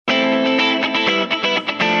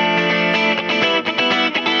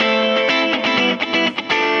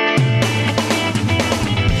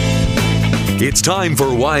It's time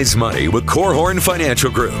for Wise Money with Korhorn Financial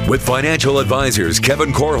Group with financial advisors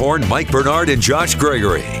Kevin Korhorn, Mike Bernard, and Josh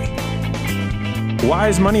Gregory.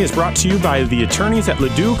 Wise Money is brought to you by the attorneys at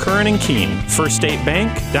Ladue, Curran & Keene, First State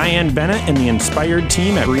Bank, Diane Bennett and the Inspired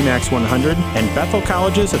team at RE/MAX 100, and Bethel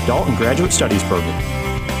College's Adult and Graduate Studies program.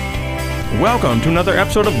 Welcome to another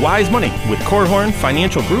episode of Wise Money with Korhorn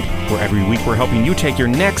Financial Group, where every week we're helping you take your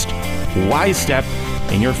next wise step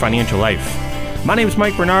in your financial life. My name is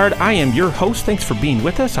Mike Bernard. I am your host. Thanks for being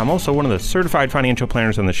with us. I'm also one of the certified financial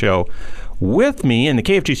planners on the show. With me in the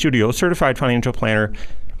KFG studio, certified financial planners,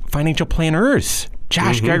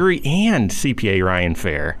 Josh Gregory and CPA Ryan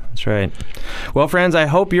Fair. That's right. Well, friends, I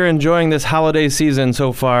hope you're enjoying this holiday season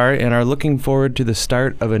so far and are looking forward to the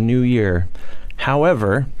start of a new year.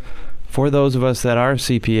 However, for those of us that are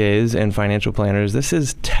CPAs and financial planners, this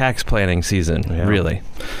is tax planning season, really.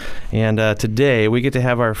 And today we get to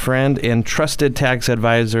have our friend and trusted tax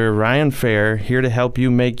advisor, Ryan Fair, here to help you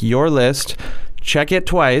make your list, check it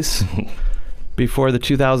twice, before the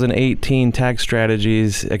 2018 tax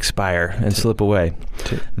strategies expire and slip away.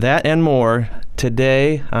 That and more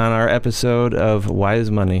today on our episode of Wise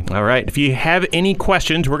Money. All right. If you have any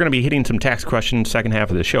questions, we're going to be hitting some tax questions second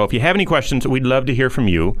half of the show. If you have any questions, we'd love to hear from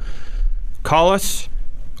you. Call us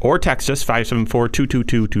or text us,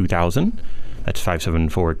 574-222-2000. That's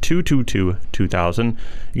 574-222-2000.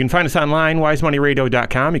 You can find us online,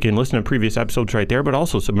 wisemoneyradio.com. You can listen to previous episodes right there, but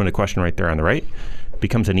also submit a question right there on the right.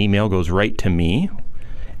 Becomes an email, goes right to me.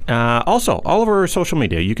 Also, all over our social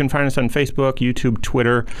media. You can find us on Facebook, YouTube,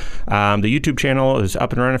 Twitter. The YouTube channel is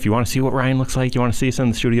up and running. If you want to see what Ryan looks like, you want to see us in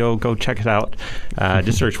the studio, go check it out.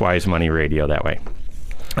 Just search Wise Money Radio that way.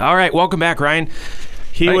 All right, welcome back, Ryan.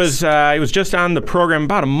 He was just on the program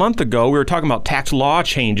about a month ago. We were talking about tax law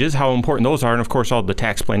changes, how important those are, and of course all the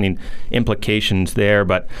tax planning implications there.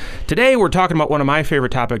 But today we're talking about one of my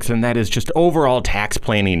favorite topics, and that is just overall tax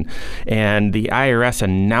planning. And the IRS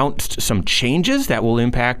announced some changes that will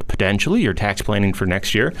impact potentially your tax planning for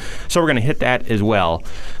next year. So we're going to hit that as well.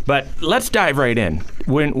 But let's dive right in.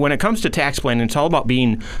 When it comes to tax planning, it's all about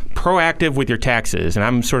being proactive with your taxes. And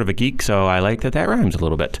I'm sort of a geek, so I like that rhymes a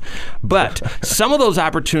little bit. But some of those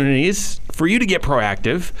opportunities for you to get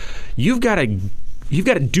proactive, you've got to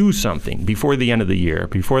do something before the end of the year,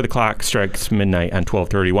 before the clock strikes midnight on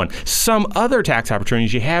 12/31. Some other tax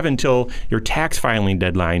opportunities you have until your tax filing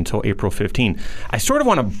deadline, until April 15. I sort of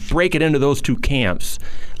want to break it into those two camps.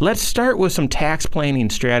 Let's start with some tax planning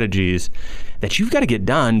strategies that you've got to get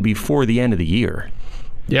done before the end of the year.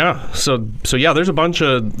 Yeah. So yeah, there's a bunch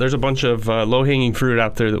of low-hanging fruit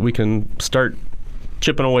out there that we can start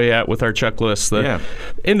chipping away at with our checklist.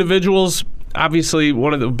 Individuals, obviously,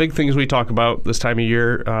 one of the big things we talk about this time of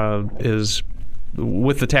year is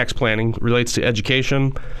with the tax planning relates to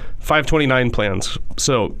education, 529 plans.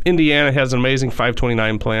 So Indiana has an amazing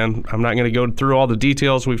 529 plan. I'm not going to go through all the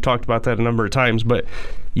details. We've talked about that a number of times, but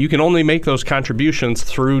you can only make those contributions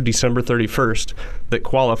through December 31st that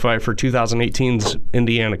qualify for 2018's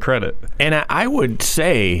Indiana credit. And I would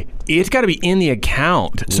say it's got to be in the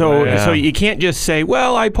account. So you can't just say,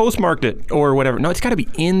 well, I postmarked it or whatever. No, it's got to be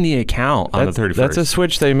in the account on the 31st. That's a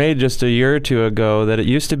switch they made just a year or two ago, that it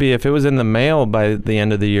used to be if it was in the mail by the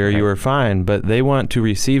end of the year, you were fine, but they want to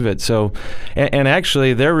receive it. So, and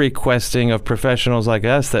actually they're requesting of professionals like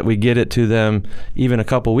us that we get it to them even a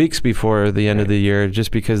couple weeks before the end of the year,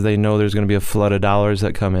 just because they know there's going to be a flood of dollars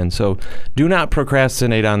that come in. So do not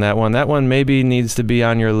procrastinate on that one. That one maybe needs to be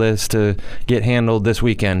on your list to get handled this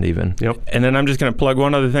weekend even. Yep. And then I'm just going to plug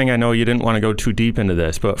one other thing. I know you didn't want to go too deep into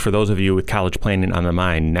this, but for those of you with college planning on the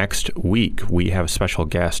mind, next week we have a special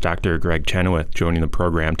guest, Dr. Greg Chenoweth, joining the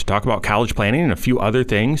program to talk about college planning and a few other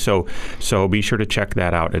things. So be sure to check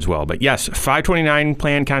that out as well. But yes, 529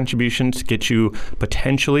 plan contributions get you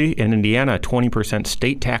potentially in Indiana a 20%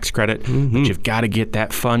 state tax credit, but you've got to get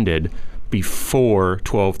that funded before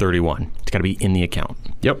 12/31. It's got to be in the account.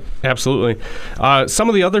 Yep, absolutely. Some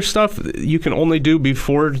of the other stuff you can only do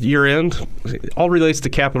before year end all relates to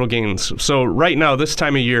capital gains. So right now, this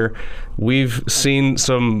time of year, we've seen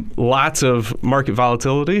lots of market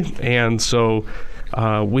volatility, and so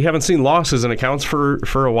we haven't seen losses in accounts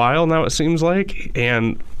for a while now, it seems like,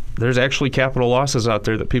 and there's actually capital losses out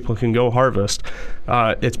there that people can go harvest.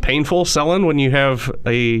 It's painful selling when you have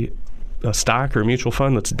a stock or a mutual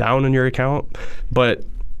fund that's down in your account, but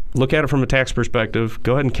look at it from a tax perspective.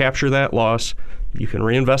 Go ahead and capture that loss. You can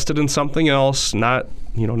reinvest it in something else, not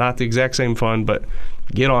the exact same fund, but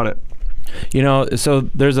get on it. So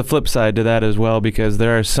there's a flip side to that as well, because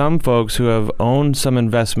there are some folks who have owned some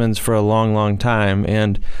investments for a long, long time.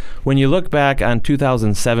 And when you look back on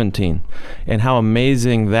 2017 and how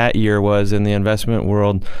amazing that year was in the investment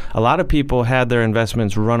world, a lot of people had their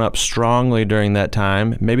investments run up strongly during that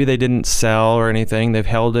time. Maybe they didn't sell or anything. They've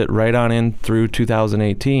held it right on in through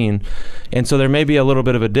 2018. And so there may be a little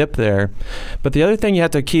bit of a dip there. But the other thing you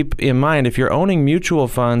have to keep in mind, if you're owning mutual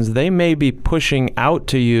funds, they may be pushing out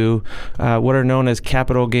to you what are known as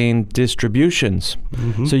capital gain distributions.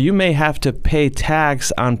 Mm-hmm. So you may have to pay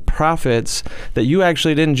tax on profits that you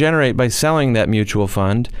actually didn't generate by selling that mutual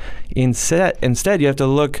fund. Instead, you have to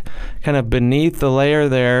look kind of beneath the layer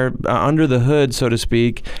there, under the hood, so to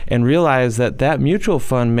speak, and realize that that mutual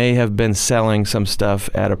fund may have been selling some stuff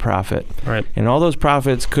at a profit. Right. And all those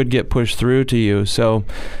profits could get pushed through to you. So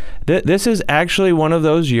this is actually one of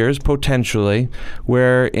those years, potentially,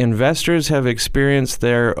 where investors have experienced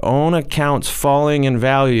their own accounts falling in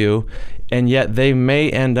value, and yet they may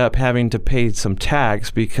end up having to pay some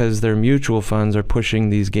tax because their mutual funds are pushing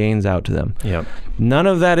these gains out to them. Yep. None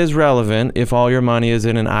of that is relevant if all your money is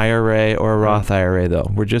in an IRA or a Roth IRA, though.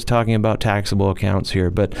 We're just talking about taxable accounts here.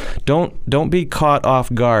 But don't be caught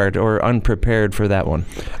off guard or unprepared for that one.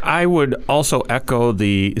 I would also echo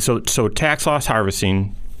so tax loss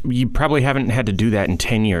harvesting. You probably haven't had to do that in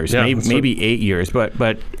 10 years, maybe 8 years. But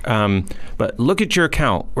look at your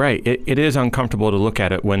account. Right, it is uncomfortable to look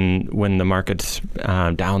at it when the market's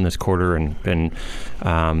down this quarter and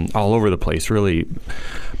all over the place, really.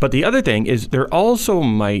 But the other thing is there also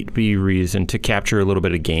might be reason to capture a little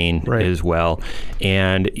bit of gain as well.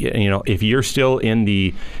 And if you're still in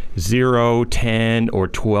the 0, 10, or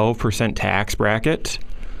 12% tax bracket,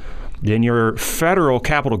 then your federal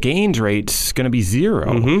capital gains rate's going to be 0.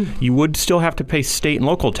 Mm-hmm. You would still have to pay state and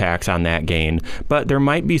local tax on that gain, but there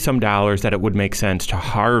might be some dollars that it would make sense to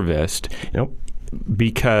harvest.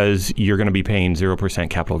 Because you're going to be paying 0%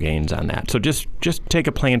 capital gains on that. So just take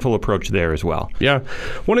a planful approach there as well. Yeah.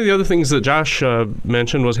 One of the other things that Josh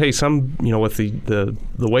mentioned was, with the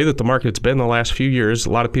way that the market's been the last few years, a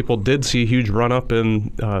lot of people did see a huge run up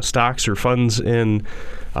in stocks or funds in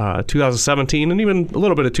 2017 and even a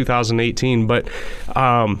little bit of 2018. But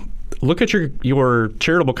look at your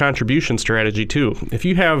charitable contribution strategy too. If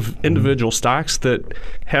you have individual stocks that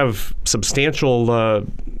have substantial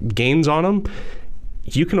gains on them,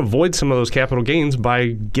 you can avoid some of those capital gains by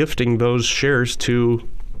gifting those shares to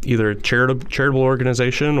either a charitable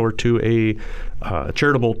organization or to a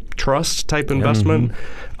charitable trust type investment.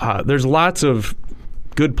 Mm-hmm. There's lots of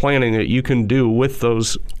good planning that you can do with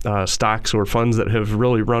those stocks or funds that have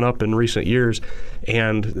really run up in recent years,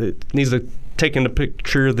 and it needs to take into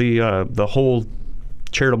picture the whole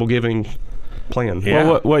charitable giving plan. Yeah.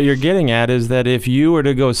 Well, what you're getting at is that if you were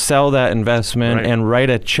to go sell that investment and write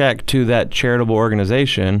a check to that charitable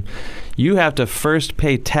organization, you have to first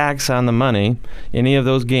pay tax on the money, any of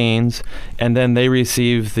those gains, and then they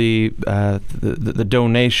receive the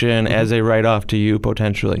donation as a write-off to you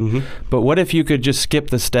potentially. Mm-hmm. But what if you could just skip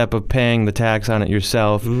the step of paying the tax on it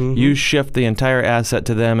yourself? Mm-hmm. You shift the entire asset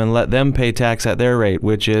to them and let them pay tax at their rate,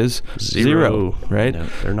 which is 0, right? Yeah,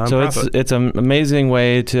 they're nonprofit. So it's an amazing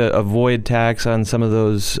way to avoid tax on some of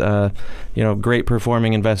those great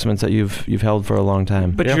performing investments that you've held for a long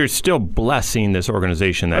time. But you're still blessing this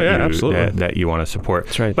organization that you want to support.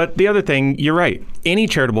 That's right. But the other thing, you're right. Any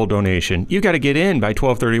charitable donation, you got to get in by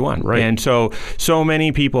 12/31. Right. And so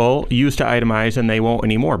many people used to itemize and they won't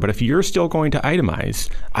anymore. But if you're still going to itemize,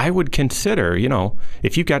 I would consider,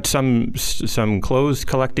 if you've got some clothes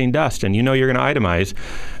collecting dust and you're going to itemize,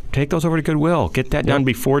 take those over to Goodwill. Get that done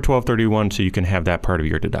before 12/31 so you can have that part of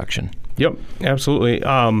your deduction. Yep, absolutely.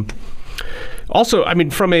 Also,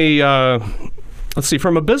 from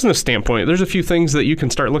a business standpoint, there's a few things that you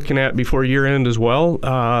can start looking at before year end as well.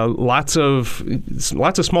 Lots of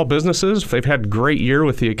small businesses, they've had a great year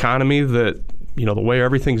with the economy that, the way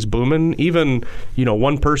everything's booming. Even,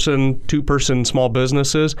 1-person, 2-person small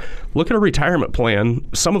businesses. Look at a retirement plan.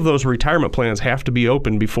 Some of those retirement plans have to be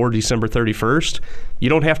open before December 31st. You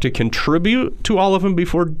don't have to contribute to all of them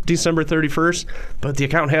before December 31st, but the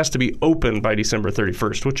account has to be open by December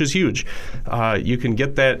 31st, which is huge. You can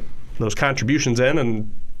get those contributions in and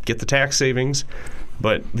get the tax savings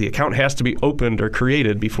but the account has to be opened or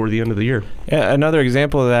created before the end of the year. Yeah, another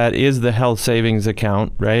example of that is the health savings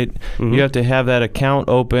account, right? Mm-hmm. You have to have that account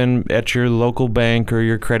open at your local bank or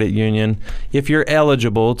your credit union. If you're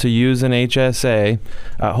eligible to use an HSA,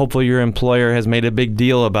 hopefully your employer has made a big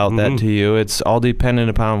deal about that to you. It's all dependent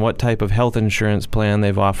upon what type of health insurance plan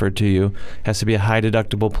they've offered to you. It has to be a high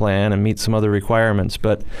deductible plan and meet some other requirements.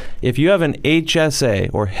 But if you have an HSA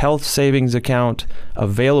or health savings account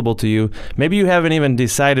available to you, maybe you haven't even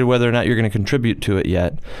decided whether or not you're going to contribute to it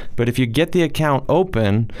yet. But if you get the account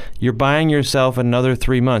open, you're buying yourself another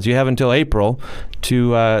 3 months. You have until April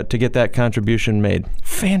to get that contribution made.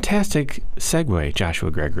 Fantastic segue,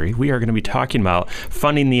 Joshua Gregory. We are going to be talking about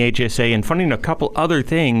funding the HSA and funding a couple other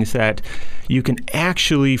things that you can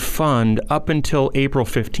actually fund up until April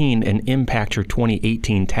 15 and impact your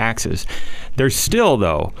 2018 taxes. There's still,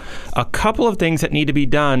 though, a couple of things that need to be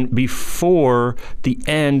done before the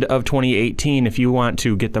end of 2018 if you want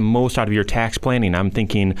to get the most out of your tax planning. I'm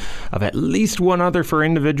thinking of at least one other for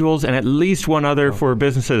individuals and at least one other for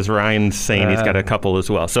businesses. Ryan's saying he's got a couple as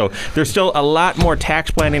well. So there's still a lot more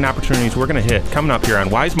tax planning opportunities we're going to hit coming up here on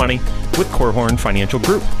Wise Money with Korhorn Financial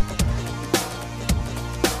Group.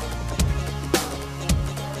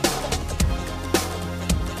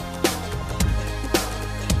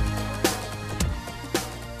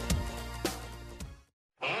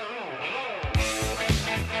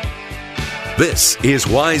 This is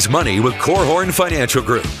Wise Money with Korhorn Financial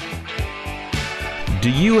Group.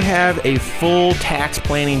 Do you have a full tax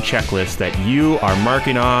planning checklist that you are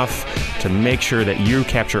marking off to make sure that you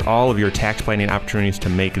capture all of your tax planning opportunities to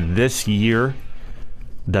make this year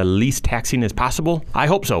the least taxing as possible? I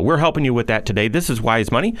hope so. We're helping you with that today. This is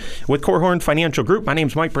Wise Money with Korhorn Financial Group. My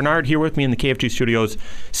name's Mike Bernard. Here with me in the KFG studios,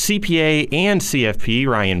 CPA and CFP,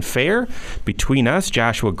 Ryan Fair. Between us,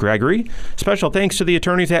 Joshua Gregory. Special thanks to the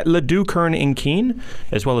attorneys at Ladue, Kern & Keene,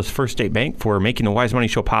 as well as First State Bank for making the Wise Money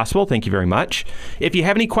Show possible. Thank you very much. If you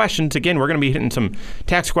have any questions, again, we're going to be hitting some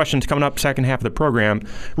tax questions coming up second half of the program.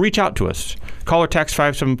 Reach out to us. Call or text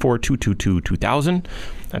 574-222-2000.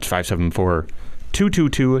 That's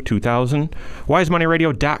 574-222-2000.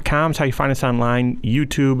 wisemoneyradio.com is how you find us online.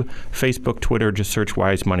 YouTube, Facebook, Twitter. Just search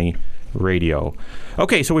Wise Money Radio.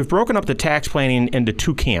 Okay, so we've broken up the tax planning into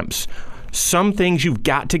two camps. Some things you've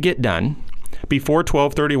got to get done before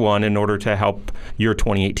 12/31 in order to help your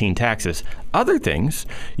 2018 taxes. Other things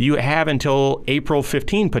you have until April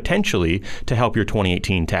 15 potentially to help your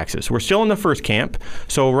 2018 taxes. We're still in the first camp.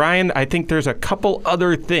 So Ryan, I think there's a couple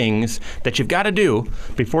other things that you've got to do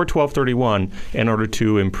before 12/31 in order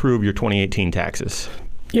to improve your 2018 taxes.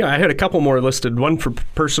 Yeah, I had a couple more listed, one for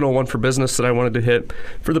personal, one for business that I wanted to hit.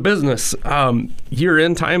 For the business,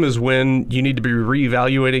 year-end time is when you need to be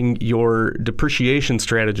reevaluating your depreciation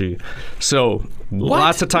strategy. So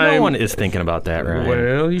lots of time. No one is thinking about that, Ryan.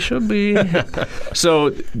 Well, you should be.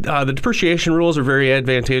 So the depreciation rules are very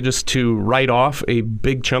advantageous to write off a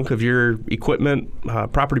big chunk of your equipment,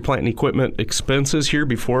 property, plant, and equipment expenses here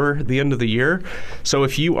before the end of the year. So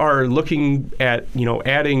if you are looking at,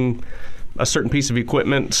 adding a certain piece of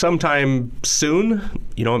equipment sometime soon,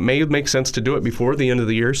 it may make sense to do it before the end of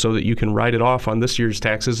the year so that you can write it off on this year's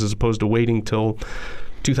taxes as opposed to waiting till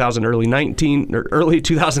early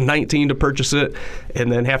 2019 to purchase it and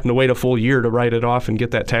then having to wait a full year to write it off and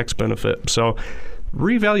get that tax benefit. So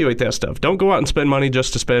reevaluate that stuff. Don't go out and spend money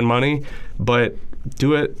just to spend money, but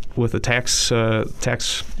do it with a tax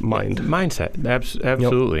mindset.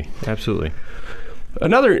 Absolutely. Yep. Absolutely.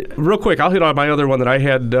 Another, real quick, I'll hit on my other one that I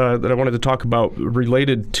had that I wanted to talk about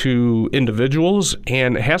related to individuals,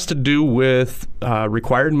 and it has to do with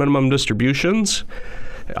required minimum distributions.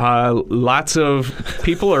 Lots of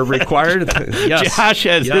people are required. Yes. Josh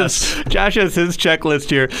has his checklist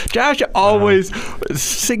here. Josh always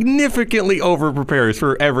significantly over prepares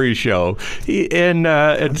for every show,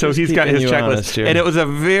 and so he's got his checklist. And it was a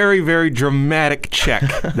very, very dramatic check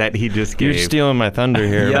that he just gave. You're stealing my thunder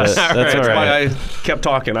here. Yes, but that's all right. That's why I kept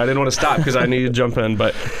talking. I didn't want to stop because I needed to jump in.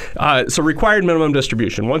 But so required minimum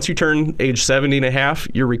distribution. Once you turn age 70 and a half,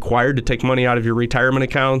 you're required to take money out of your retirement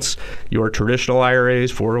accounts, your traditional IRAs,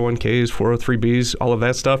 401ks, 403bs, all of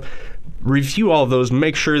that stuff. Review all of those.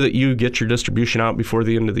 Make sure that you get your distribution out before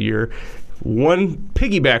the end of the year. One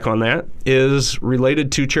piggyback on that is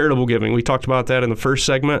related to charitable giving. We talked about that in the first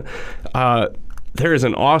segment. There is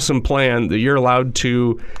an awesome plan that you're allowed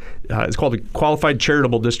to, it's called a Qualified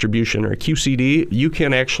Charitable Distribution, or a QCD. You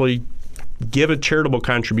can actually give a charitable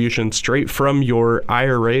contribution straight from your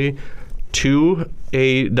IRA to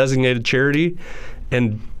a designated charity,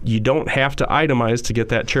 and you don't have to itemize to get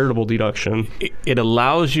that charitable deduction. It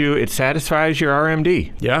allows you, it satisfies your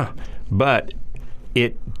RMD. Yeah. But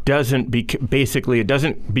it doesn't basically it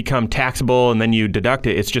doesn't become taxable and then you deduct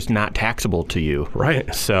it. It's just not taxable to you.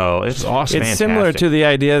 Right. So it's awesome. It's similar to the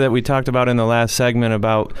idea that we talked about in the last segment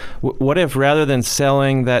about what if rather than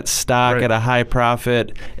selling that stock Right. at a high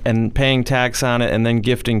profit and paying tax on it and then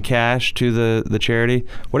gifting cash to the charity,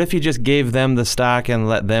 what if you just gave them the stock and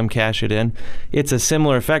let them cash it in? It's a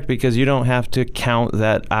similar effect because you don't have to count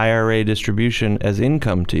that IRA distribution as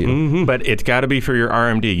income to you. Mm-hmm. But it's got to be for your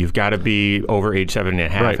RMD. You've got to be over age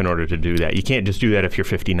 7.5 Right. in order to do that. You can't just do that if you're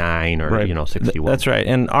 59 or Right. 61. That's right.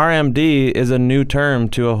 And RMD is a new term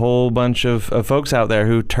to a whole bunch of folks out there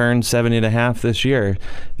who turned 70.5 this year.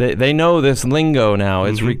 They know this lingo now.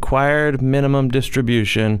 It's required minimum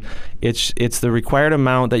distribution. It's the required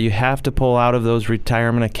amount that you have to pull out of those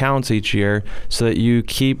retirement accounts each year so that you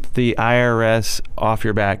keep the IRS off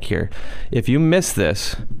your back here. If you miss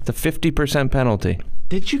this, it's a 50% penalty.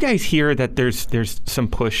 Did you guys hear that there's some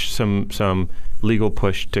push, some legal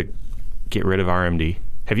push to get rid of RMD?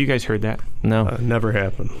 Have you guys heard that? No. Never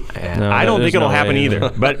happened. No, I don't think there's it'll no happen way. either.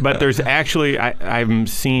 But there's actually I'm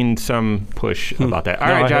seeing some push about that. All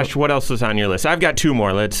No, right, I Josh, what else is on your list? I've got 2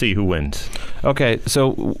 more. Let's see who wins. Okay,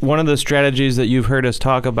 so one of the strategies that you've heard us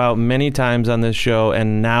talk about many times on this show,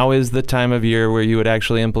 and now is the time of year where you would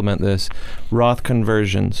actually implement this, Roth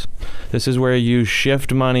conversions. This is where you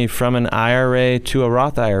shift money from an IRA to a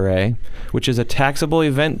Roth IRA, which is a taxable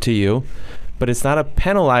event to you, but it's not a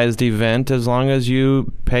penalized event as long as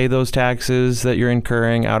you pay those taxes that you're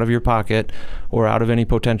incurring out of your pocket or out of any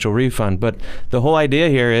potential refund. But the whole idea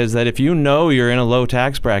here is that if you know you're in a low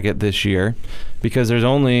tax bracket this year, because there's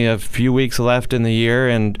only a few weeks left in the year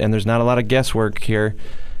and there's not a lot of guesswork here,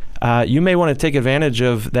 you may want to take advantage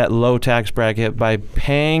of that low tax bracket by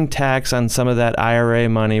paying tax on some of that IRA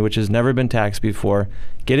money, which has never been taxed before,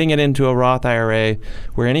 getting it into a Roth IRA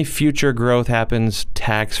where any future growth happens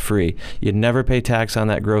tax-free. You never pay tax on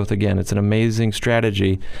that growth again. It's an amazing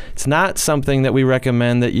strategy. It's not something that we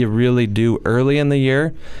recommend that you really do early in the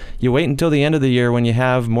year. You wait until the end of the year when you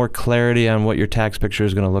have more clarity on what your tax picture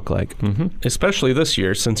is going to look like. Mm-hmm. Especially this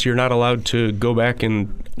year, since you're not allowed to go back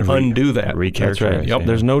and undo that. That's right. Yep.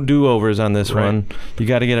 There's no do-overs on this Right. one. You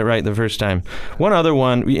got to get it right the first time. One other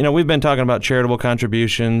one, we've been talking about charitable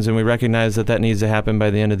contributions, and we recognize that needs to happen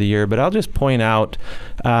by the end of the year. But I'll just point out,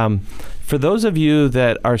 for those of you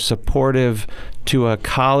that are supportive to a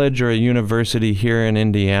college or a university here in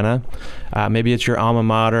Indiana, maybe it's your alma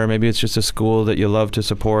mater, maybe it's just a school that you love to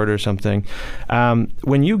support or something.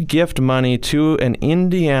 When you gift money to an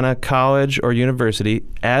Indiana college or university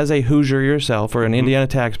as a Hoosier yourself or an Indiana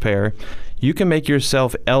taxpayer, you can make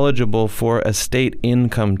yourself eligible for a state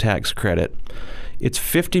income tax credit. It's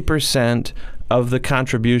 50% of the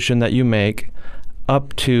contribution that you make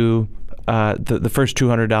up to the first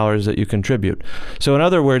 $200 that you contribute. So in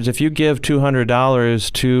other words, if you give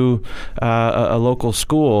 $200 to a local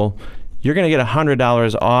school, you're going to get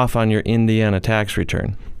 $100 off on your Indiana tax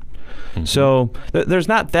return. Mm-hmm. So there's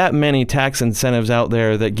not that many tax incentives out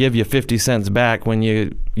there that give you 50 cents back when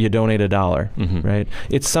you donate $1, right?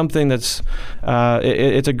 It's something that's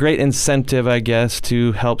it's a great incentive, I guess,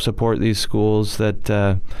 to help support these schools that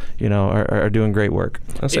are doing great work.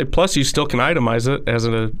 I say, plus you still can itemize it as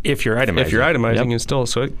If you're itemizing. if you're itemizing, Yep. and still,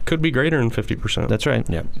 so it could be greater than 50%. That's right.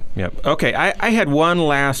 Yep. Okay, I had one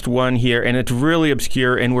last one here, and it's really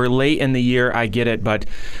obscure, and we're late in the year, I get it, but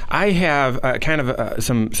I have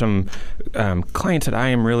some clients that I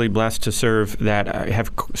am really blessed to serve that have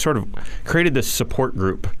sort of created this support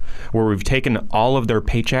group where we've taken all of their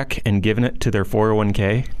paycheck and given it to their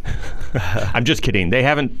 401k. I'm just kidding. They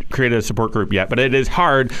haven't created a support group yet, but it is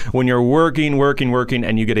hard when you're working,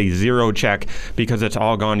 and you get a zero check because it's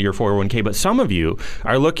all gone to your 401k. But some of you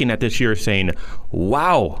are looking at this year saying,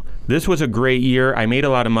 wow, this was a great year. I made a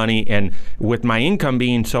lot of money, and with my income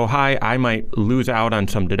being so high, I might lose out on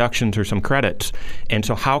some deductions or some credits. And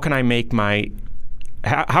so how can I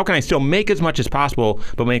still make as much as possible,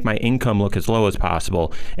 but make my income look as low as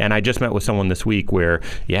possible? And I just met with someone this week where,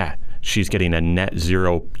 she's getting a net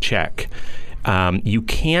zero check. You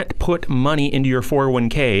can't put money into your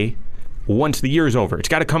 401k once the year's over. It's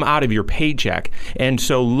got to come out of your paycheck. And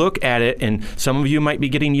so look at it, and some of you might be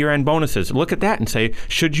getting year-end bonuses. Look at that and say,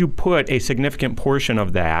 should you put a significant portion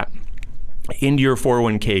of that into your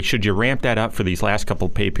 401k? Should you ramp that up for these last couple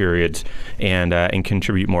pay periods and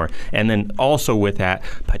contribute more? And then also with that,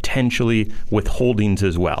 potentially withholdings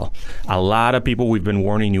as well. A lot of people, we've been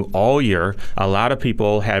warning you all year, a lot of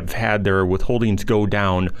people have had their withholdings go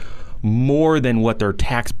down more than what their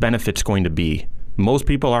tax benefit's going to be Most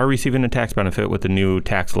people are receiving a tax benefit with the new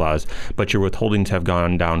tax laws, but your withholdings have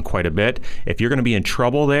gone down quite a bit. If you're going to be in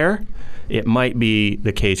trouble there, it might be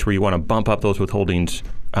the case where you want to bump up those withholdings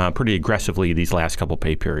pretty aggressively these last couple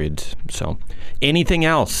pay periods. So, anything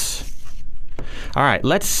else? All right,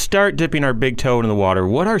 let's start dipping our big toe in the water.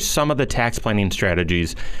 What are some of the tax planning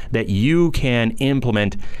strategies that you can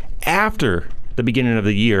implement after the beginning of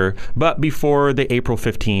the year, but before the April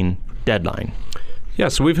 15 deadline? Yeah,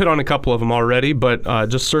 so we've hit on a couple of them already, but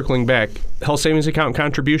just circling back, health savings account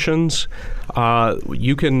contributions,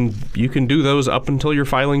 you can do those up until your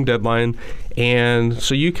filing deadline, and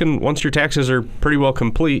so you can, once your taxes are pretty well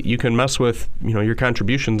complete, you can mess with your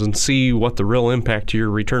contributions and see what the real impact to your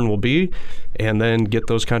return will be, and then get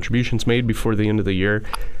those contributions made before the end of the year.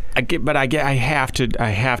 I have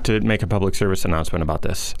to make a public service announcement about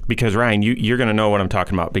this, because Ryan, you're going to know what I'm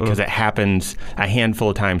talking about, because it happens a handful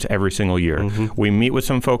of times every single year. Mm-hmm. We meet with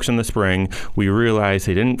some folks in the spring. We realize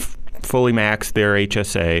they didn't fully max their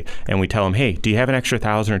HSA, and we tell them, hey, do you have an extra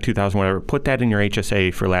 $1,000 or $2,000, whatever? Put that in your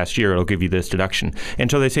HSA for last year. It'll give you this deduction.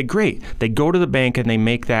 And so they say, great. They go to the bank and they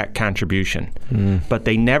make that contribution. But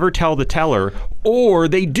they never tell the teller, or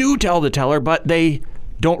they do tell the teller, but they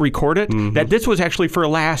don't record it, that this was actually for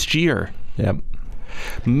last year. Yep.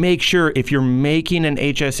 Make sure if you're making an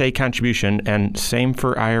HSA contribution, and same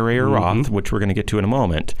for IRA or Roth, which we're going to get to in a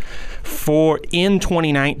moment, for in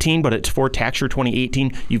 2019, but it's for tax year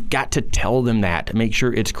 2018, you've got to tell them that. Make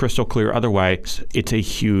sure it's crystal clear. Otherwise, it's a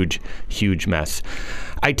huge, huge mess.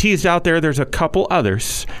 I teased out there's a couple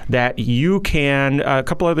others that you can, a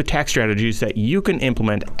couple other tax strategies that you can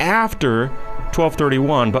implement after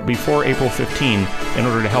 12/31, but before April 15, in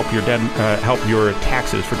order to help your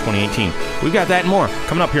taxes for 2018. We've got that and more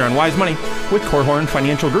coming up here on Wise Money with Korhorn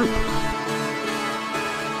Financial Group.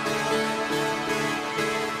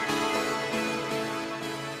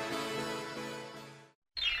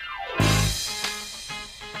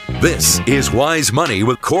 This is Wise Money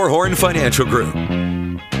with Korhorn Financial Group.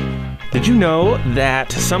 Did you know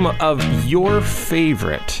that some of your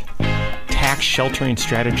favorite tax sheltering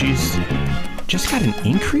strategies just got an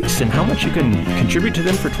increase in how much you can contribute to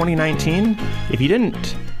them for 2019? If you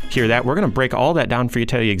didn't hear that, we're going to break all that down for you,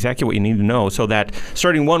 tell you exactly what you need to know, so that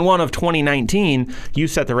starting 1/1 of 2019, you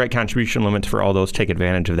set the right contribution limits for all those. Take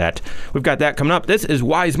advantage of that. We've got that coming up. This is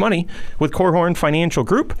Wise Money with Korhorn Financial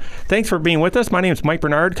Group. Thanks for being with us. My name is Mike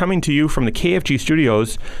Bernard, coming to you from the KFG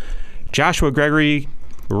studios. Joshua Gregory,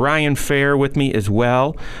 Ryan Fair with me as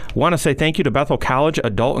well. Want to say thank you to Bethel College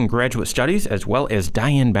Adult and Graduate Studies, as well as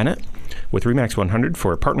Diane Bennett with RE/MAX 100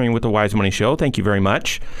 for partnering with the Wise Money Show. Thank you very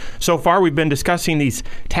much. So far, we've been discussing these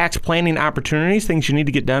tax planning opportunities, things you need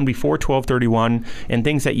to get done before 12/31, and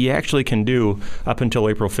things that you actually can do up until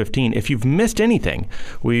April 15. If you've missed anything,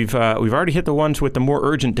 we've already hit the ones with the more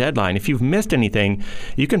urgent deadline. If you've missed anything,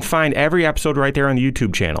 you can find every episode right there on the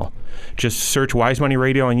YouTube channel. Just search Wise Money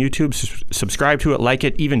Radio on YouTube, subscribe to it, like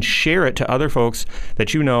it, even share it to other folks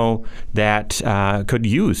that you know that could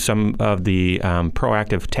use some of the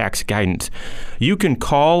proactive tax guidance. You can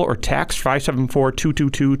call or text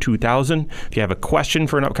 574-222-2000. If you have a question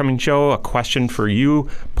for an upcoming show, a question for you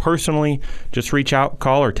personally, just reach out,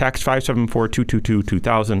 call or text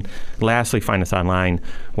 574-222-2000. Lastly, find us online,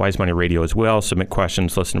 Wise Money Radio as well. Submit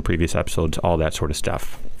questions, listen to previous episodes, all that sort of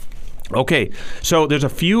stuff. Okay, so there's a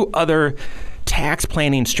few other tax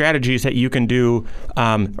planning strategies that you can do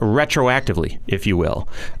retroactively, if you will,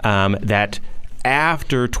 that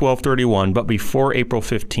after 12/31, but before April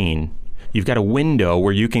 15, you've got a window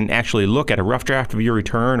where you can actually look at a rough draft of your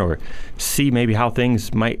return or see maybe how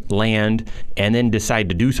things might land and then decide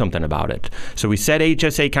to do something about it. So we said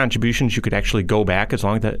HSA contributions, you could actually go back as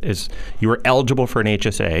long as you were eligible for an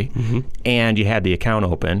HSA and you had the account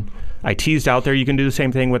open. I teased out there you can do the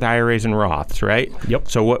same thing with IRAs and Roths, right? Yep.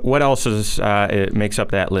 So what else it makes up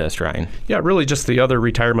that list, Ryan? Yeah, really just the other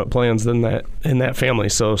retirement plans in that family.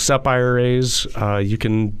 So SEP IRAs, you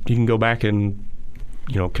can go back and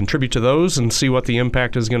contribute to those and see what the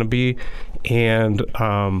impact is going to be, and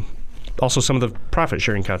also some of the profit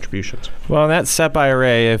sharing contributions. Well, that SEP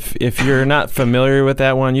IRA, if you're not familiar with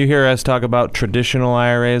that one, you hear us talk about traditional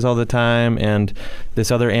IRAs all the time and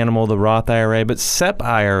this other animal, the Roth IRA, but SEP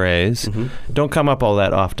IRAs don't come up all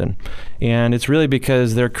that often. And it's really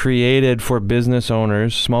because they're created for business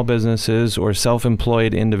owners, small businesses, or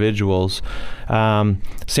self-employed individuals.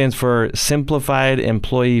 Stands for Simplified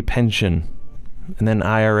Employee Pension. and then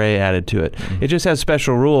IRA added to it. It just has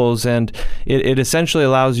special rules, and it essentially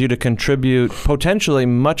allows you to contribute potentially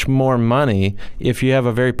much more money if you have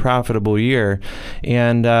a very profitable year.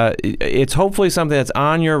 And it's hopefully something that's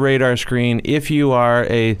on your radar screen if you are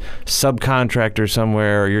a subcontractor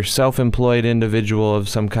somewhere, or you're self-employed individual of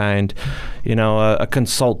some kind, a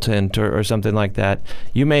consultant or something like that.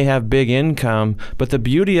 You may have big income, but the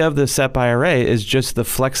beauty of the SEP IRA is just the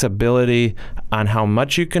flexibility on how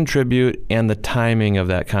much you contribute and the timing of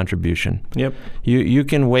that contribution. Yep. You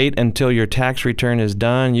can wait until your tax return is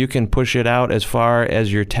done. You can push it out as far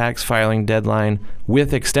as your tax filing deadline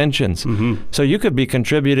with extensions. So you could be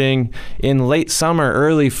contributing in late summer,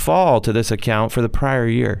 early fall to this account for the prior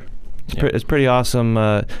year. It's pretty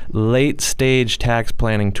awesome late stage tax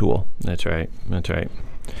planning tool. That's right.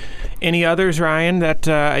 Any others, Ryan? That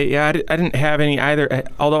I didn't have any either.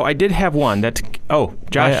 Although I did have one. Josh.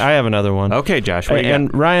 I have another one. Okay, Josh. What do you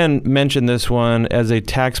got? Ryan mentioned this one as a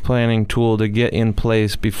tax planning tool to get in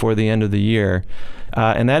place before the end of the year.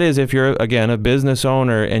 And that is if you're, again, a business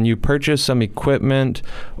owner and you purchase some equipment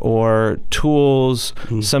or tools,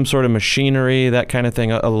 some sort of machinery, that kind of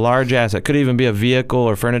thing, a large asset, could even be a vehicle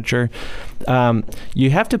or furniture, you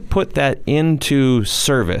have to put that into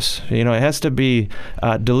service. It has to be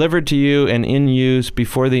delivered to you and in use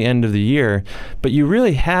before the end of the year. But you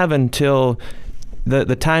really have until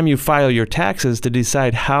the time you file your taxes to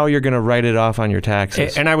decide how you're going to write it off on your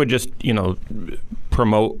taxes. And I would just,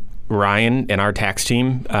 promote Ryan and our tax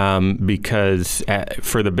team because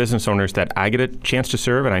for the business owners that I get a chance to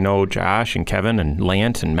serve, and I know Josh and Kevin and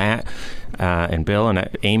Lance and Matt and Bill and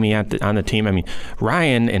Amy on the team. I mean,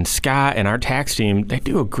 Ryan and Scott and our tax team, they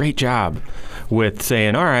do a great job with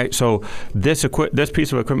saying, all right, so this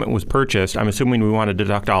piece of equipment was purchased. I'm assuming we want to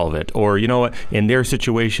deduct all of it. Or, you know what, in their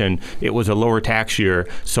situation, it was a lower tax year,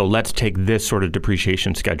 so let's take this sort of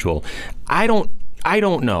depreciation schedule. I don't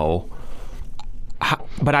know.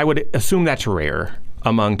 But I would assume that's rare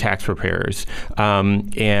among tax preparers,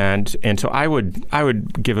 and so I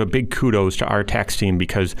would give a big kudos to our tax team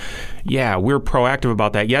because, we're proactive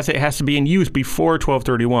about that. Yes, it has to be in use before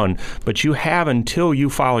 12/31, but you have until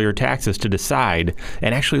you file your taxes to decide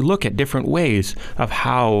and actually look at different ways of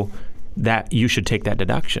how that you should take that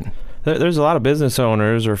deduction. There's a lot of business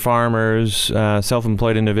owners or farmers,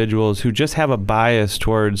 self-employed individuals who just have a bias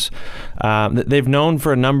towards, they've known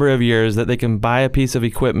for a number of years that they can buy a piece of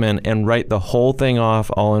equipment and write the whole thing off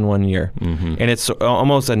all in 1 year. And it's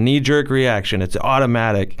almost a knee-jerk reaction. It's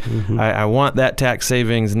automatic. I want that tax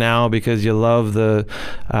savings now because you love the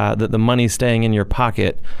money staying in your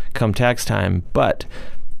pocket come tax time. But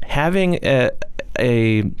having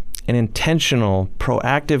an intentional,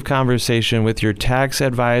 proactive conversation with your tax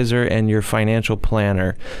advisor and your financial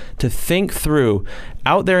planner to think through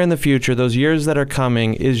out there in the future, those years that are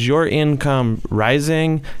coming, is your income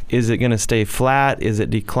rising? Is it going to stay flat? Is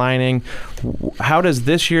it declining? How does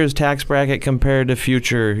this year's tax bracket compare to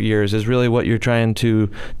future years is really what you're trying to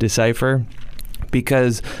decipher.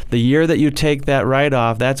 Because the year that you take that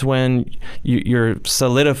write-off, that's when you're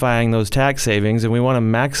solidifying those tax savings, and we want to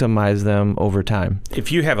maximize them over time.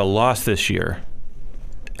 If you have a loss this year,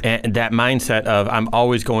 and that mindset of I'm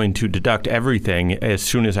always going to deduct everything as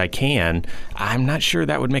soon as I can, I'm not sure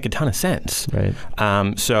that would make a ton of sense.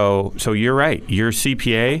 Right. So you're right. Your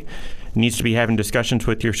CPA needs to be having discussions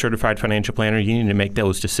with your certified financial planner. You need to make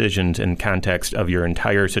those decisions in context of your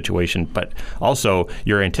entire situation, but also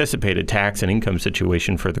your anticipated tax and income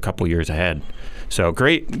situation for the couple years ahead. So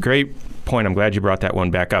great point. I'm glad you brought that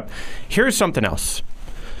one back up. Here's something else.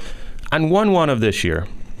 On 1/1 of this year,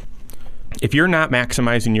 if you're not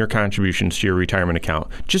maximizing your contributions to your retirement account,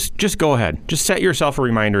 just go ahead. Just set yourself a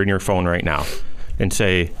reminder in your phone right now and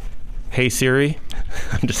say, hey, Siri,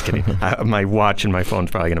 I'm just kidding. My watch and my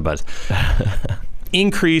phone's probably going to buzz.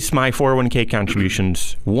 Increase my 401k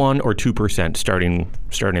contributions 1 or 2% starting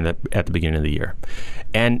at the beginning of the year.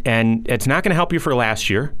 And it's not going to help you for last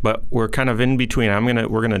year, but we're kind of in between.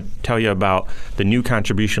 We're going to tell you about the new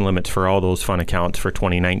contribution limits for all those fund accounts for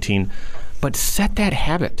 2019. But set that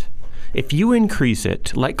habit. If you increase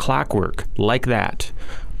it like clockwork, like that,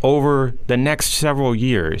 over the next several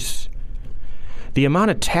years, the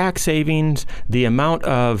amount of tax savings, the amount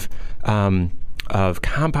of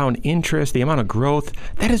compound interest, the amount of growth,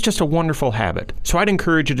 that is just a wonderful habit. So I'd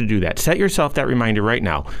encourage you to do that. Set yourself that reminder right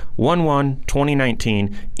now.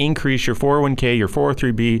 1/1/2019, increase your 401k, your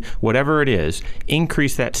 403b, whatever it is,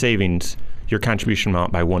 increase that savings, your contribution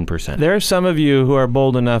amount by 1%. There are some of you who are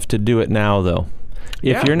bold enough to do it now, though.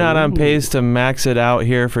 If you're not on pace to max it out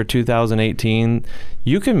here for 2018,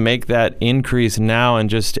 you can make that increase now and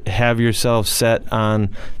just have yourself set on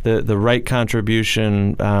the right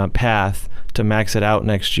contribution path to max it out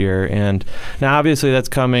next year. And now obviously that's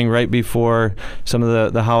coming right before some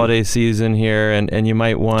of the holiday season here, and you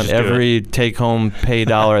might want every take-home pay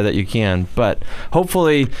dollar that you can. But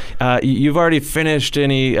hopefully you've already finished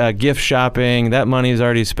any gift shopping. That money's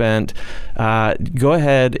already spent. Go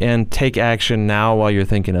ahead and take action now while you're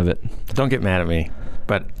thinking of it. Don't get mad at me,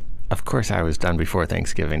 but of course I was done before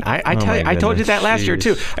Thanksgiving. I told you that last year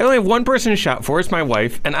too. I only have one person to shop for. It's my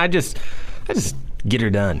wife, and I just get her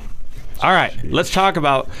done. All right, let's talk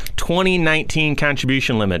about 2019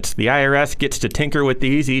 contribution limits. The IRS gets to tinker with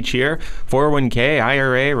these each year: 401k,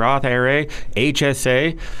 IRA, Roth IRA,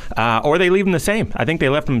 HSA, or they leave them the same. I think they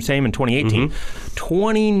left them the same in 2018.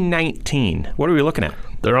 2019, what are we looking at?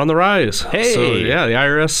 They're on the rise. Hey! So, yeah, the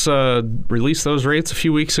IRS released those rates a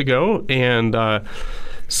few weeks ago, and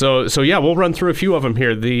so yeah, we'll run through a few of them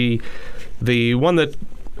here. The one that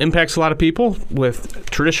impacts a lot of people with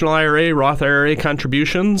traditional IRA, Roth IRA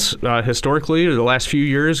contributions. Historically, the last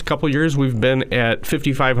couple years, we've been at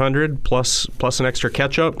 $5,500 plus an extra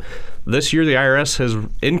catch-up. This year, the IRS has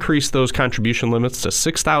increased those contribution limits to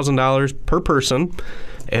 $6,000 per person.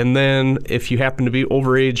 And then if you happen to be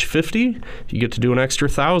over age 50, you get to do an extra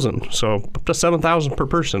 $1,000. So up to $7,000 per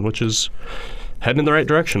person, which is heading in the right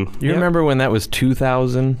direction. You remember when that was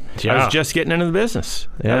 $2,000? Yeah. I was just getting into the business.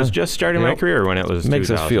 Yeah. I was just starting my career when it was Makes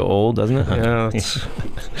us feel old, doesn't it? Yeah,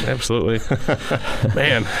 absolutely.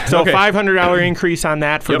 Man. So $500 increase on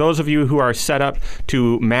that for those of you who are set up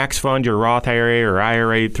to max fund your Roth IRA or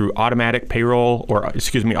IRA through automatic payroll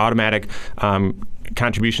automatic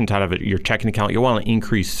contributions out of your checking account. You'll want to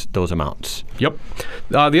increase those amounts. Yep.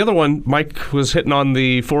 The other one, Mike was hitting on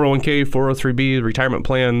the 401k, 403b, retirement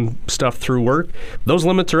plan stuff through work. Those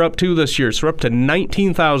limits are up too this year. So we're up to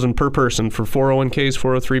 $19,000 per person for 401ks,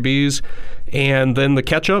 403bs. And then the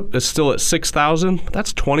catch-up is still at $6,000.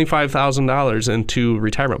 That's $25,000 into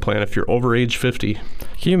retirement plan if you're over age 50.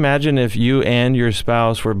 Can you imagine if you and your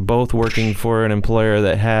spouse were both working for an employer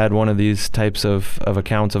that had one of these types of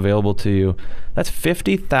accounts available to you? That's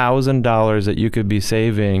 $50,000 that you could be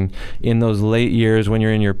saving in those late years when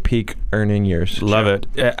you're in your peak earning years. Love it.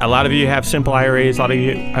 A lot of you have simple IRAs. A lot of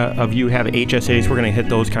you have HSAs. We're going to hit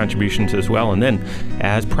those contributions as well. And then,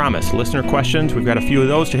 as promised, listener questions. We've got a few of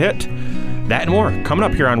those to hit. That and more coming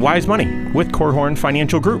up here on Wise Money with Korhorn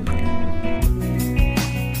Financial Group.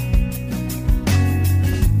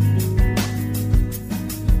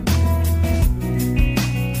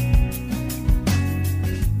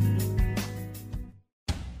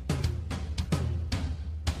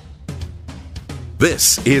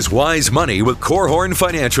 This is Wise Money with Korhorn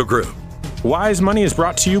Financial Group. Wise Money is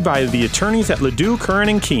brought to you by the attorneys at Ladue,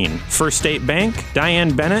 Curran & Keene, First State Bank,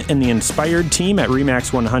 Diane Bennett and the Inspired team at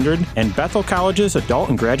RE/MAX 100, and Bethel College's Adult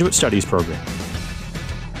and Graduate Studies program.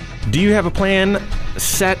 Do you have a plan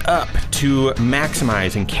set up to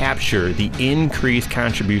maximize and capture the increased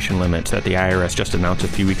contribution limits that the IRS just announced a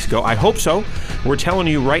few weeks ago? I hope so. We're telling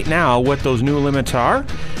you right now what those new limits are.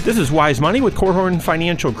 This is Wise Money with Korhorn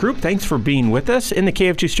Financial Group. Thanks for being with us in the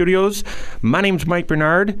KFG studios. My name's Mike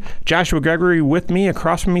Bernard. Joshua Gregory with me.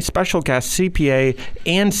 Across from me, special guest CPA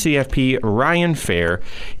and CFP Ryan Fair.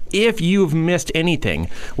 If you've missed anything,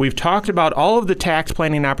 we've talked about all of the tax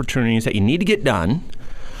planning opportunities that you need to get done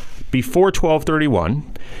before 12/31.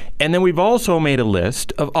 And then we've also made a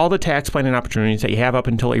list of all the tax planning opportunities that you have up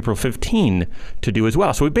until April 15 to do as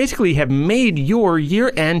well. So we basically have made your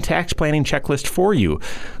year-end tax planning checklist for you.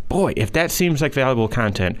 Boy, if that seems like valuable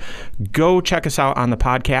content, go check us out on the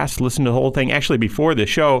podcast. Listen to the whole thing. Actually, before the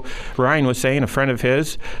show, Ryan was saying, a friend of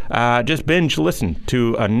his, just binge listen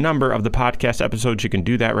to a number of the podcast episodes. You can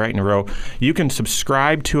do that right in a row. You can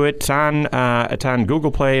subscribe to it. It's on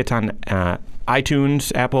Google Play. It's on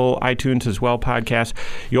iTunes, Apple iTunes as well, podcast.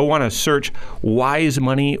 You'll want to search Wise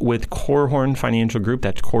Money with Korhorn Financial Group.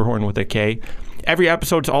 That's Korhorn with a K. Every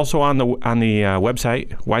episode's also on the website,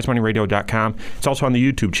 wisemoneyradio.com. It's also on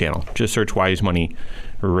the YouTube channel. Just search Wise Money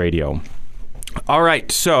Radio. All right,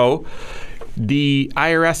 so the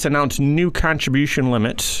IRS announced new contribution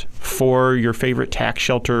limits for your favorite tax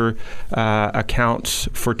shelter accounts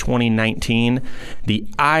for 2019. The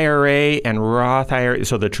IRA and Roth IRA,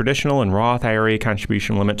 so the traditional and Roth IRA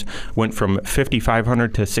contribution limits went from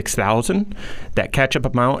 $5,500 to $6,000. That catch-up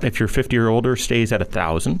amount, if you're 50 or older, stays at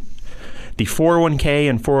 $1,000. The 401k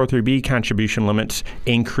and 403b contribution limits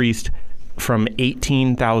increased from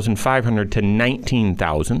 $18,500 to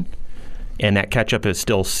 $19,000. And that catch-up is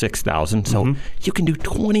still $6,000. So you can do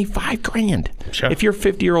 $25,000. Sure. If you're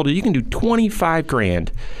 50 or older, you can do $25,000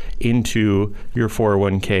 into your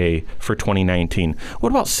 401k for 2019. What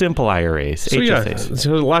about simple IRAs, HSAs?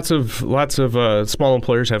 So lots of small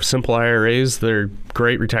employers have simple IRAs. They're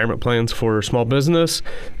great retirement plans for small business.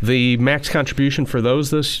 The max contribution for those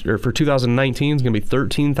for 2019 is going to be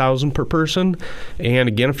 $13,000 per person. And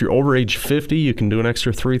again, if you're over age 50, you can do an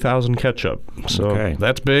extra $3,000 catch-up. So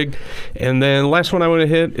that's big. And then the last one I want to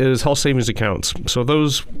hit is health savings accounts. So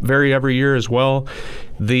those vary every year as well.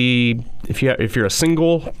 If you're a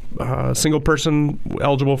single person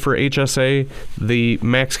eligible for HSA, the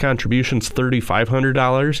max contribution is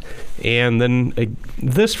 $3,500, and then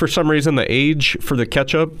this, for some reason, the age for the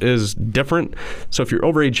catch-up is different. So if you're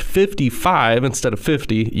over age 55 instead of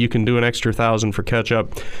 50, you can do an extra $1,000 for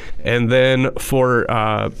catch-up. And then for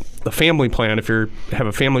the family plan, if you have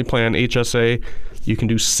a family plan HSA, you can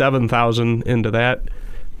do $7,000 into that,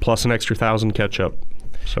 plus an extra $1,000 catch-up.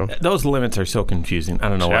 So those limits are so confusing. I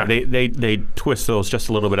don't know why. They twist those just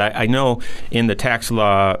a little bit. I know in the tax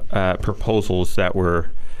law proposals that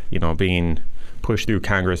were, being pushed through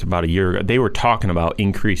Congress about a year ago, they were talking about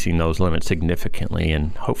increasing those limits significantly,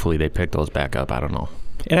 and hopefully they pick those back up. I don't know.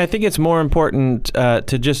 And I think it's more important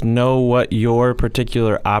to just know what your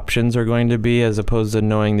particular options are going to be as opposed to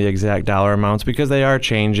knowing the exact dollar amounts, because they are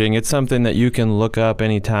changing. It's something that you can look up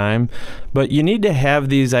anytime. But you need to have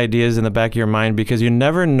these ideas in the back of your mind, because you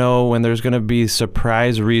never know when there's going to be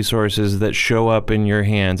surprise resources that show up in your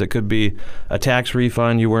hands. It could be a tax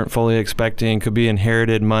refund you weren't fully expecting. It could be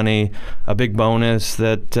inherited money, a big bonus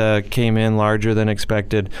that came in larger than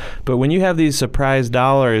expected. But when you have these surprise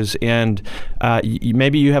dollars and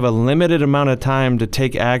maybe you have a limited amount of time to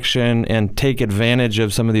take action and take advantage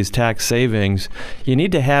of some of these tax savings, you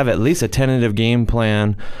need to have at least a tentative game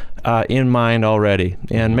plan in mind already,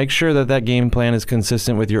 and make sure that game plan is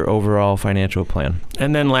consistent with your overall financial plan.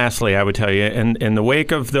 And then lastly, I would tell you, in the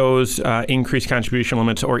wake of those increased contribution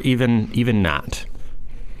limits, or even not,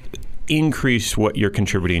 increase what you're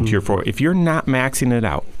contributing to your 401k. If you're not maxing it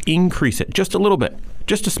out, increase it just a little bit.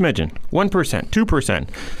 Just a smidgen, 1%, 2%.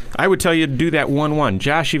 I would tell you to do that 1-1.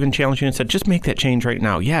 Josh even challenged you and said, just make that change right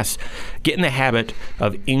now. Yes, get in the habit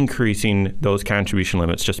of increasing those contribution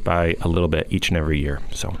limits just by a little bit each and every year.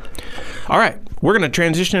 So, all right, we're going to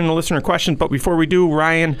transition into listener questions. But before we do,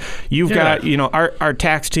 Ryan, you've got, our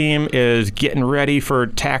tax team is getting ready for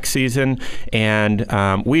tax season, and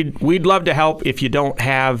we'd love to help if you don't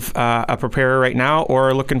have a preparer right now or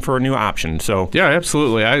are looking for a new option. So yeah,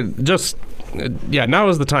 absolutely. Now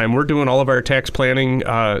is the time. We're doing all of our tax planning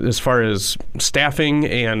as far as staffing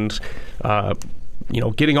and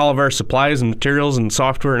getting all of our supplies and materials and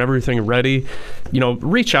software and everything ready.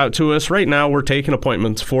 Reach out to us. Right now, we're taking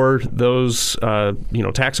appointments for those,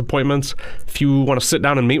 tax appointments. If you want to sit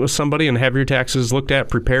down and meet with somebody and have your taxes looked at,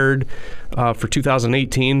 prepared for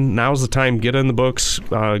 2018, now's the time. Get in the books,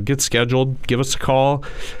 get scheduled, give us a call.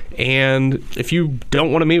 And if you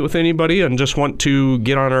don't want to meet with anybody and just want to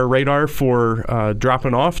get on our radar for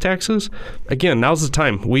dropping off taxes, again, now's the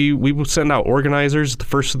time. We will send out organizers at the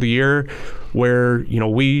first of the year where,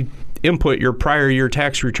 we input your prior year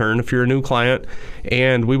tax return if you're a new client,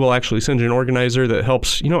 and we will actually send you an organizer that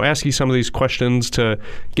helps, ask you some of these questions to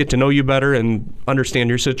get to know you better and understand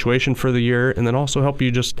your situation for the year, and then also help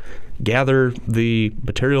you just gather the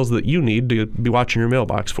materials that you need to be watching your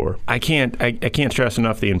mailbox for. I can't stress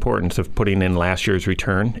enough the importance of putting in last year's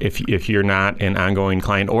return. If you're not an ongoing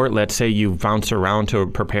client, or let's say you bounce around to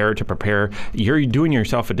prepare, you're doing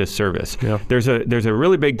yourself a disservice. Yeah. There's a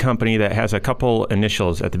really big company that has a couple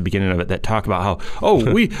initials at the beginning of it that talk about how,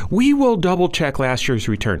 we will double check last year's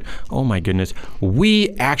return. Oh my goodness, we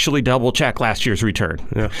actually double check last year's return.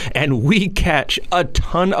 Yeah. And we catch a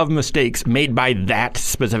ton of mistakes made by that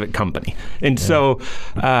specific company. And so,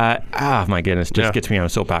 my goodness, just gets me on a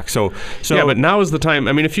soapbox. So yeah, but now is the time.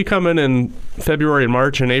 I mean, if you come in February and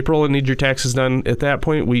March and April and need your taxes done at that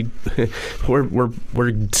point, we're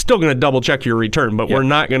still going to double check your return, but we're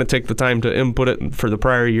not going to take the time to input it for the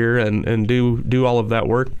prior year and do all of that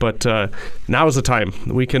work. But now is the time.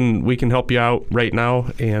 We can help you out right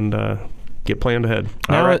now and get planned ahead.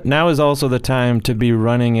 Now is also the time to be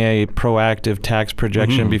running a proactive tax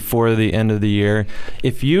projection before the end of the year.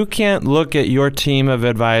 If you can't look at your team of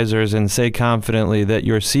advisors and say confidently that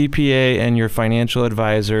your CPA and your financial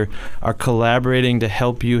advisor are collaborating to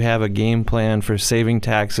help you have a game plan for saving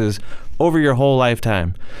taxes over your whole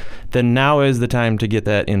lifetime, then now is the time to get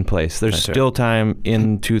that in place. There's still time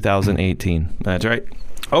in 2018. That's right.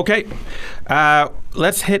 Okay,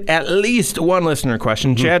 let's hit at least one listener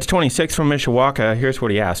question. Chad's 26 from Mishawaka. Here's what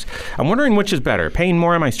he asked. I'm wondering which is better, paying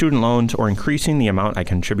more on my student loans or increasing the amount I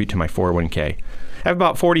contribute to my 401k? I have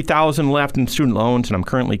about $40,000 left in student loans, and I'm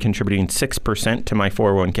currently contributing 6% to my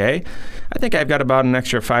 401k. I think I've got about an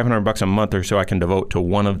extra $500 a month or so I can devote to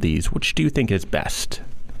one of these. Which do you think is best?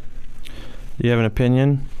 You have an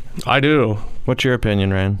opinion? I do. What's your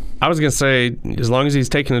opinion, Ryan? I was going to say, as long as he's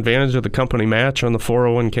taking advantage of the company match on the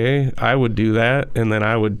 401k, I would do that, and then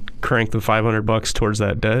I would crank the $500 towards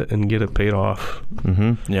that debt and get it paid off.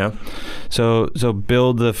 Mm-hmm. Yeah. So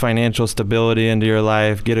build the financial stability into your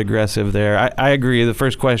life. Get aggressive there. I agree. The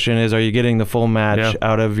first question is, are you getting the full match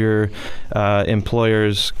out of your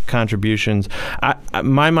employer's contributions?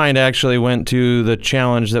 My mind actually went to the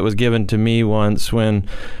challenge that was given to me once when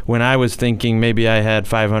I was thinking maybe I had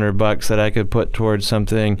 $500 that I could put towards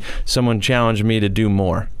something. Someone challenged me to do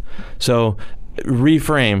more. So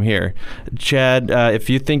reframe here. Chad, if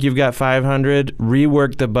you think you've got 500,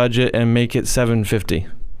 rework the budget and make it 750.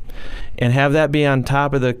 And have that be on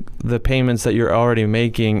top of the payments that you're already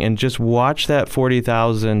making, and just watch that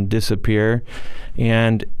 40,000 disappear.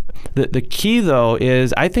 And the key, though,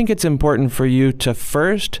 is I think it's important for you to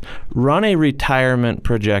first run a retirement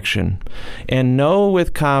projection and know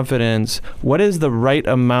with confidence what is the right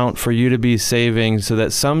amount for you to be saving, so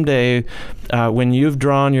that someday when you've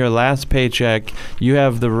drawn your last paycheck, you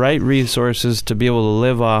have the right resources to be able to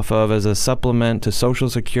live off of as a supplement to Social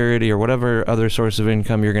Security or whatever other source of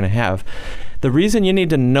income you're going to have. The reason you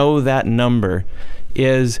need to know that number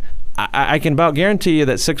is I can about guarantee you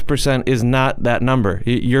that 6% is not that number.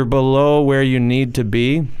 You're below where you need to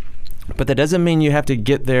be, but that doesn't mean you have to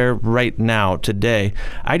get there right now, today.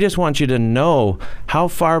 I just want you to know how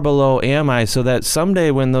far below am I, so that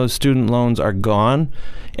someday when those student loans are gone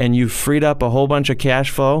and you've freed up a whole bunch of cash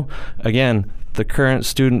flow, again, the current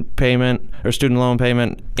student payment or student loan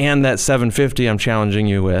payment and that $750 I'm challenging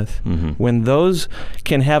you with, when those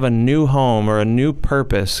can have a new home or a new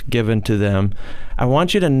purpose given to them, I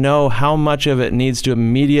want you to know how much of it needs to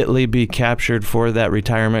immediately be captured for that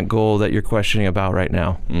retirement goal that you're questioning about right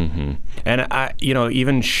now. Mm-hmm. And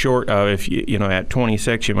even short of, if you at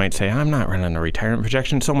 26, you might say, I'm not running a retirement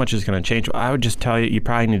projection. So much is going to change. I would just tell you, you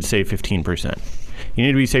probably need to save 15%. You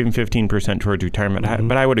need to be saving 15% towards retirement. Mm-hmm.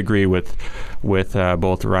 But I would agree with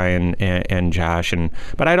both Ryan and Josh.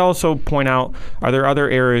 But I'd also point out, are there other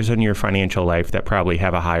areas in your financial life that probably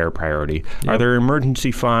have a higher priority? Yep. Are there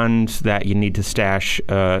emergency funds that you need to stash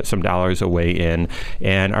some dollars away in?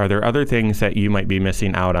 And are there other things that you might be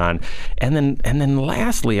missing out on? And then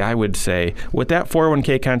lastly, I would say, with that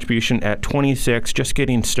 401k contribution at 26, just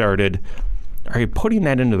getting started, are you putting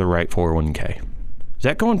that into the right 401k? Is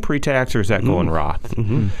that going pre-tax or is that going Roth?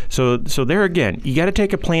 Mm-hmm. So there again, you got to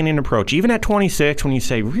take a planning approach. Even at 26, when you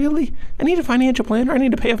say, really? I need a financial planner? I need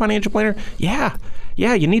to pay a financial planner? Yeah,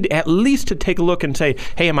 you need to at least to take a look and say,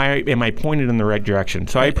 hey, am I pointed in the right direction?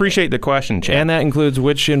 So I appreciate the question, Chad. And that includes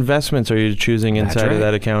which investments are you choosing inside of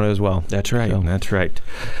that account as well. That's right. That's right.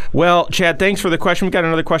 Well, Chad, thanks for the question. We've got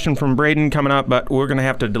another question from Braden coming up, but we're going to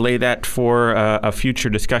have to delay that for a future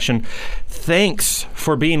discussion. Thanks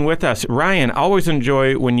for being with us. Ryan, always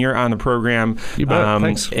enjoy when you're on the program. You bet.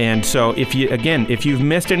 Thanks. And so if you've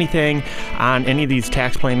missed anything on any of these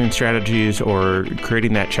tax planning strategies or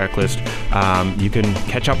creating that checklist, you can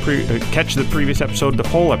catch the previous episode, the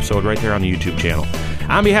whole episode, right there on the YouTube channel.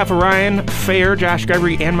 On behalf of Ryan, Fair, Josh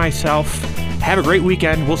Gregory, and myself, have a great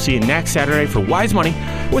weekend. We'll see you next Saturday for Wise Money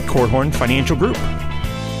with Korhorn Financial Group.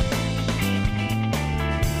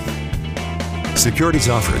 Securities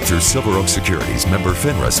offered through Silver Oak Securities, member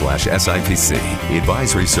FINRA/SIPC.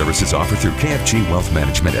 Advisory services offered through KFG Wealth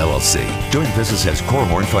Management, LLC. Doing business as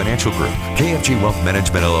Korhorn Financial Group. KFG Wealth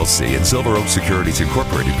Management, LLC and Silver Oak Securities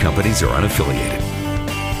Incorporated companies are unaffiliated.